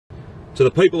To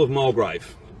the people of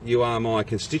Mulgrave, you are my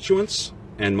constituents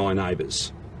and my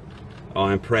neighbours.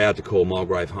 I am proud to call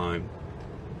Mulgrave home,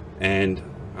 and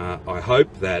I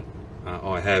hope that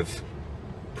I have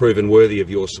proven worthy of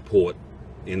your support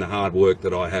in the hard work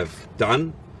that I have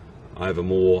done over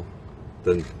more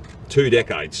than 2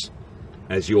 decades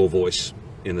as your voice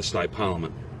in the state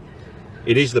parliament.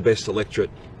 It is the best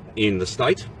electorate in the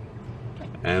state,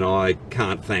 and I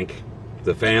can't thank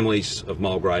the families of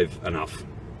Mulgrave enough.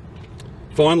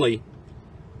 Finally,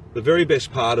 the very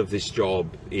best part of this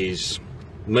job is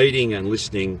meeting and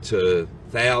listening to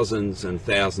thousands and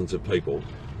thousands of people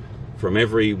from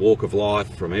every walk of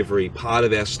life, from every part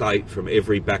of our state, from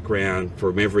every background,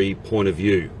 from every point of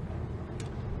view.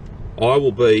 I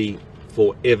will be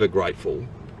forever grateful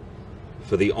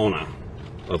for the honour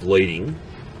of leading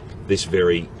this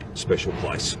very special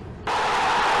place.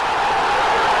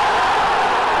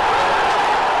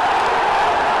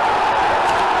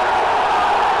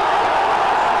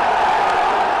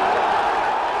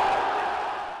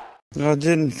 I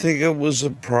didn't think it was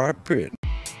appropriate.